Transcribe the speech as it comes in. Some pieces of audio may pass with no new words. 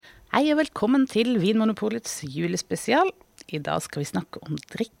Hei og velkommen til Vinmonopolets julespesial. I dag skal vi snakke om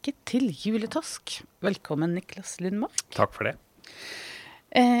drikke til juletorsk. Velkommen Niklas Lundmark. Takk for det.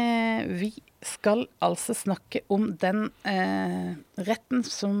 Vi skal altså snakke om den retten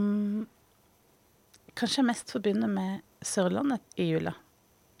som kanskje er mest forbundet med Sørlandet i jula.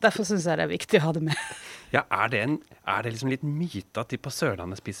 Derfor synes jeg det er viktig å ha det med. Ja, er det liksom litt myte at de på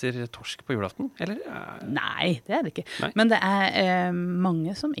Sørlandet spiser torsk på julaften? Eller? Nei, det er det ikke. Nei. Men det er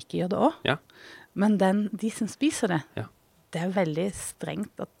mange som ikke gjør det også. Ja. Men de som spiser det, Ja. det er veldig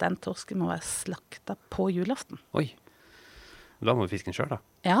strengt at den torsken må være slakta på julaften. Oi. Da må du fiske den selv, da.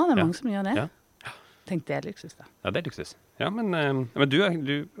 Ja, det er Ja. mange som gjør det. Ja. Tenk, det er luksus da. Ja, det er luksus. Ja, men du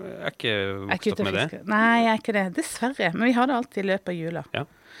er ikke vokst opp med det? Nei, jeg er ikke det. Dessverre. Men vi har det alltid i løpet av jula. Ja.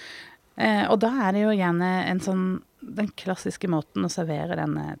 Og da er det jo gjerne den klassiske måten å servere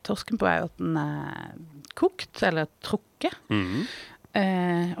denne torsken på er jo at den er kokt eller trukket. Mhm.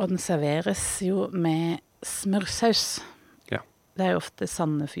 Og den serveres jo med smørsaus. Ja. Det er jo ofte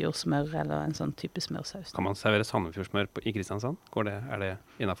Sandefjordsmør eller en sånn type smørsaus. Kan man servere Sandefjordsmør i Kristiansand? Er det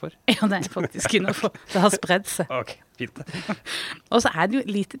innenfor? Ja, det er faktisk innenfor. Det har spredd seg. Ok, fint. Og så er det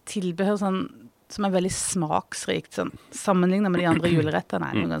jo lite tilbehør som er veldig smaksrikt. Sammenlignet med de andre julerettene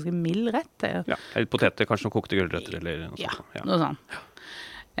er det en ganske mild rett. Ja, poteter, kanskje noen kokte gulrøtter eller noe Ja, sånt. Ja. noe sånt.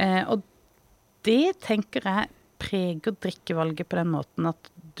 Og det tenker jeg preger drikkevalget på den måten at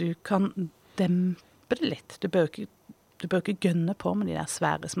du kan dempe det litt. Du bør ikke gønne på med de der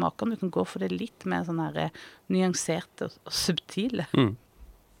svære smakene. Du kan gå for det litt mer sånn her nyanserte og subtile. Mm.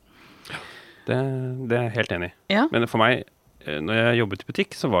 Det er jeg helt enig i. Ja. Men for meg, når jeg jobbet i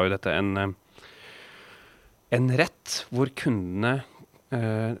butikk, så var jo dette en rett hvor kundene,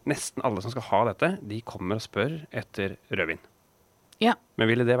 nesten alle som skal ha dette, de kommer og spør etter rødvin. Ja. Men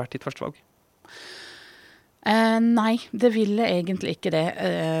ville det vært ditt første valg? Nei, det ville egentlig ikke det.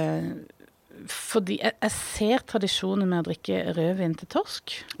 Fordi jeg ser tradisjonen med å drikke rødvin til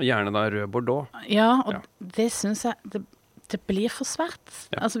torsk. Gjerne da rød Bordeaux. Ja, og Ja. det synes jeg, det blir for svært.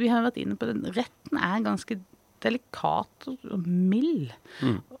 Ja. Altså, vi har vært inne på den. Retten er ganske delikat og mild.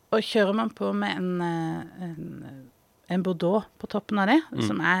 Mm. Og kjører man på med en Bordeaux på toppen av det,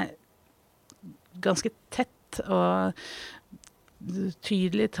 som er ganske tett og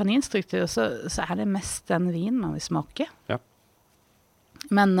tydelig tanninstruktur, så er det mest den vinen man vil smake. Ja.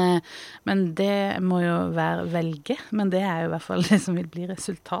 Men det må jo være velge, men det er jo i hvert fall det som vil bli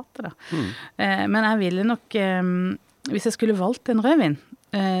resultatet da. Men jeg ville nok, hvis jeg skulle valgt en rødvin,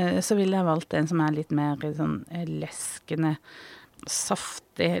 så ville jeg valgt en som er litt mer sånn leskende,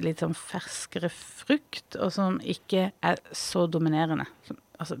 saftig, litt sånn ferskere frukt, og som ikke er så dominerende.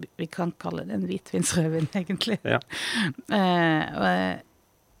 Altså, vi kan kalle det en hvitvinsrødvin, egentlig. Ja. Og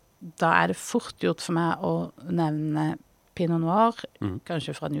da er det fort gjort for meg å nevne Pinot Noir,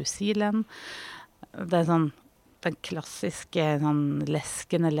 kanskje fra New Zealand. Det er sånn den klassiske, sånn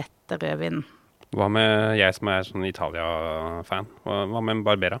leskende, lette rødvin. Hva med jeg som er sånn Italia-fan? Hva med en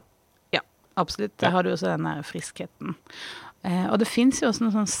Barbera? Ja, absolutt. Der har du også den der friskheten. Og det finnes jo også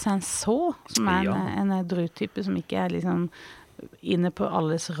noe sånn Sanso, som er en druetype som ikke er liksom inne på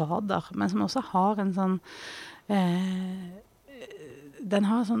alles radar, men som også har en sånn den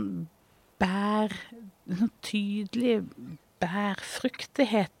har sånn en sånn tydelig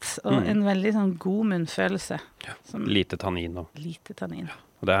bærfruktighet og en veldig sånn god munnfølelse. Ja. Lite tannin. Lite tannin.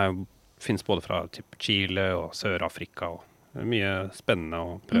 Og det finnes både fra typ Chile og Sør-Afrika, og mye spennende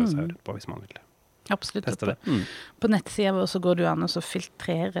å prøve seg på hvis man vil. Absolutt. Teste det. På nettsiden vår så går du an å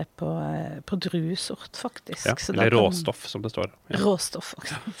filtrere på druesort, faktisk. Ja, så eller råstoff, som det står. Ja. Råstoff,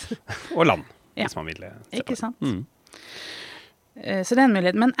 faktisk. Og land, hvis man vil se Ikke på det. sant? Så det er en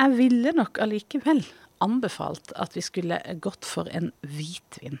mulighet. Men jeg ville nok allikevel anbefalt at vi skulle gått for en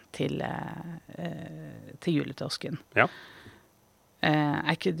hvitvin til juletorsken. Ja.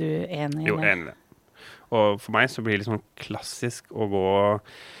 Er ikke du enig i det? Jo, enig. Og for meg så blir det liksom klassisk å gå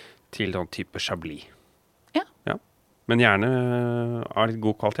til sånn type chablis. Ja. Men gjerne av litt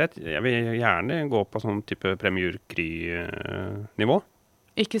god kvalitet. Jeg vil gjerne gå på sånn type Premier Cru-nivå.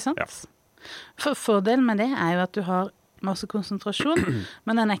 Ikke sant? Ja. Fordelen med det er jo at du har masse konsentrasjon,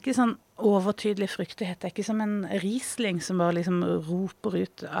 men den er ikke sånn overtydelig fruktighet. Det er ikke som en Riesling som bare liksom roper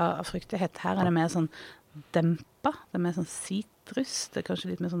ut av fruktighet. Her er det mer sånn dempa. Det er mer sånn sitrus. Det er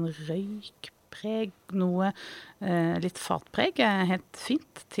kanskje litt mer sånn røykpreg, noe litt fatpreg er helt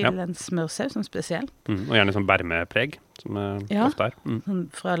fint til en smørsaus som spesiell. Og gjerne sånn bermepreg, som ofte er. Sånn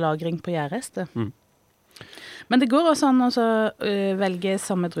fra lagring på gjærreste. Men det går også an å velge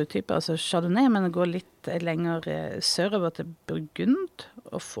samme druetype, altså Chardonnay, men det går litt lenger sørover til Burgund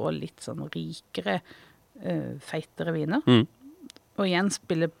og få litt sånn rikere, feitere viner. Og igjen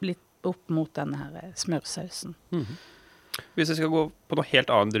spille litt opp mot denne her smørsausen. Hvis vi skal gå på noe helt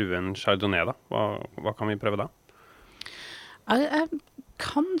annet drue enn Chardonnay da, hva kan vi prøve da? Jeg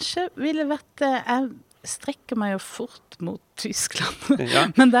kanskje ville vært... Jeg strekker meg jo fort mot Tyskland. Ja.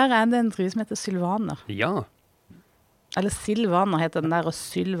 Men der det en drue som heter Sylvaner. Ja. Eller Silvaner heter den der, og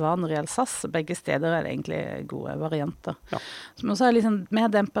Sylvaner i Alsace. Begge steder det egentlig gode varianter. Ja. Som også liksom mer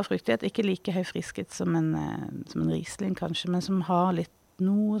dempet fruktighet, ikke like høy friskhet som en Riesling kanskje, men som har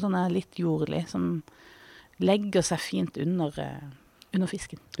noe sånn litt jordlig, som legger seg fint under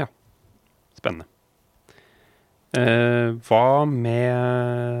fisken. Ja, spennende. Hva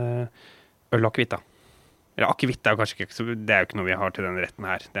med øl og kvitt da? Eller akevitt jo kanskje ikke, det jo ikke noe vi har til den retten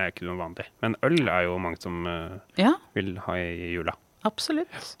her. Det jo ikke noe vanlig. Men øl jo mange som vil ha i jula.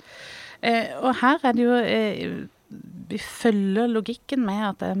 Absolutt. Og her det jo, vi følger logikken med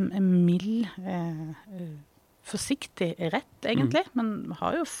at det mild, forsiktig rett egentlig. Men man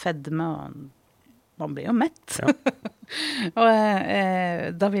har jo fedme, og man blir jo mett. Ja. Og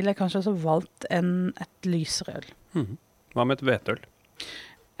da ville jeg kanskje også valgt et lysere øl. Hva med et hvetøl?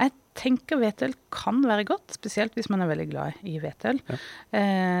 Jeg tenker hvetøl kan være godt, spesielt hvis man veldig glad i hvetøl. Ja.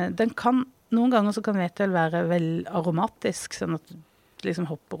 Noen ganger så kan hvetøl være vel aromatisk, sånn at det liksom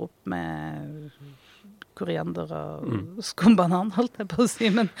hopper opp med koriander og skumbanan, holdt jeg på å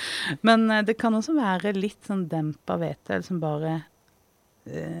si. Men det kan også være litt sånn dempet hvetøl som bare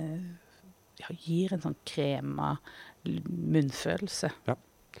gir en sånn krema munnfølelse. Ja.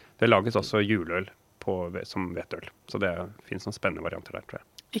 Det lages også juleøl som hvetøl, så det finnes noen spennende varianter der, tror jeg.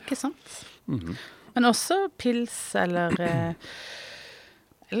 Ikke sant? Men også pils eller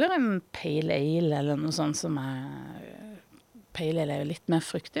en pale ale eller noe sånt som pale ale jo litt mer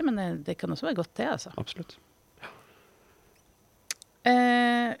fruktig, men det kan også være godt det, altså. Absolutt.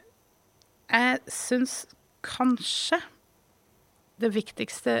 Jeg synes kanskje det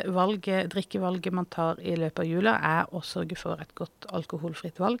viktigste drikkevalget man tar i løpet av jula å sørge for et godt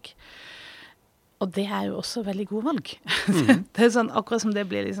alkoholfritt valg. Og det jo også veldig god valg. Det sånn, akkurat som det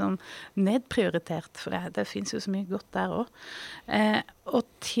blir liksom nedprioritert, for det finnes jo så mye godt der også. Og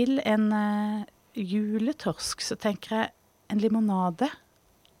til en juletorsk så tenker jeg en limonade.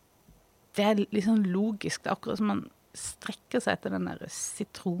 Det liksom logisk, det akkurat som man strekker seg etter den der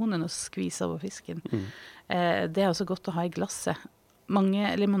sitronen og skviser over fisken. Det også godt å ha i glasset.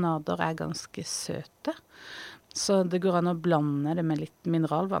 Mange limonader ganske søte, så det går an å blande det med litt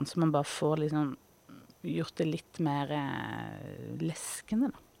mineralvann, så man bare får liksom gjort det litt mer leskende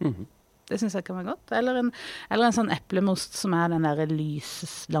da. Det synes jeg kan være godt. Eller en sånn eplemost som den der lyse,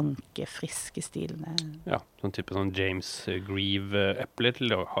 slanke, friske stilen. Ja, sånn type sånn James Grieve-eple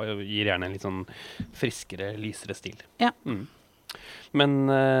gir gjerne en litt sånn friskere, lysere stil. Ja. Men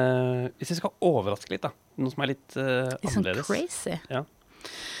hvis jeg skal overraske litt da, noe som litt annerledes. Sånn crazy? Ja.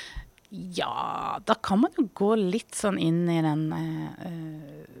 Ja, da kan man jo gå litt sånn inn i den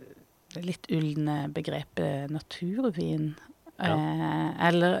litt ullne begrepet naturvin. Ja.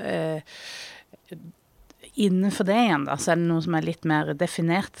 Eller innenfor det igjen da, så det noe som litt mer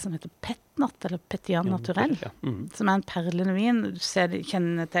definert, som heter petnat, eller petian naturell, som en perlende vin. Du ser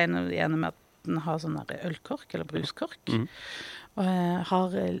kjennetegner gjerne med at den har sånn ølkork, eller bruskork, og har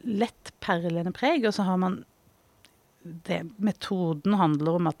lett perlende preg, og så har man metoden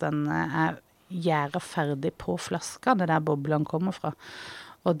handler om at den gjæret ferdig på flaska, det der boblene kommer fra.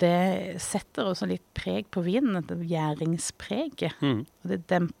 Og det setter også litt preg på vinen, det gjæringspreget. Og det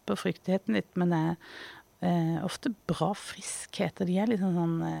demper fruktigheten litt, men det ofte bra friskhet, og de litt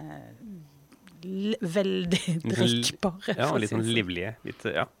sånn veldig drikkbare. Ja, og litt sånn livlige. Litt,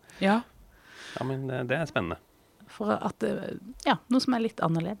 ja. Ja, men det spennende. For at noe som litt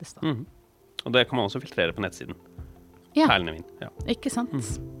annerledes da. Og det kan man også filtrere på nettsiden. Ja, perlende vin. Ja. Ikke sant?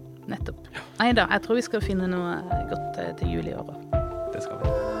 Nettopp. Neida, jeg tror vi skal finne noe godt til jul i år. Det skal vi.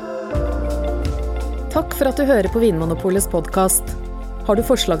 Takk for at du hører på Vinmonopolets podcast. Har du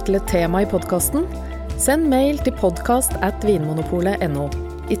forslag til et tema i podcasten? Send mail til podcast@vinmonopolet.no.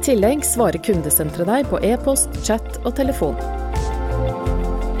 I tillegg svarer kundesenteret deg på e-post, chat og telefon.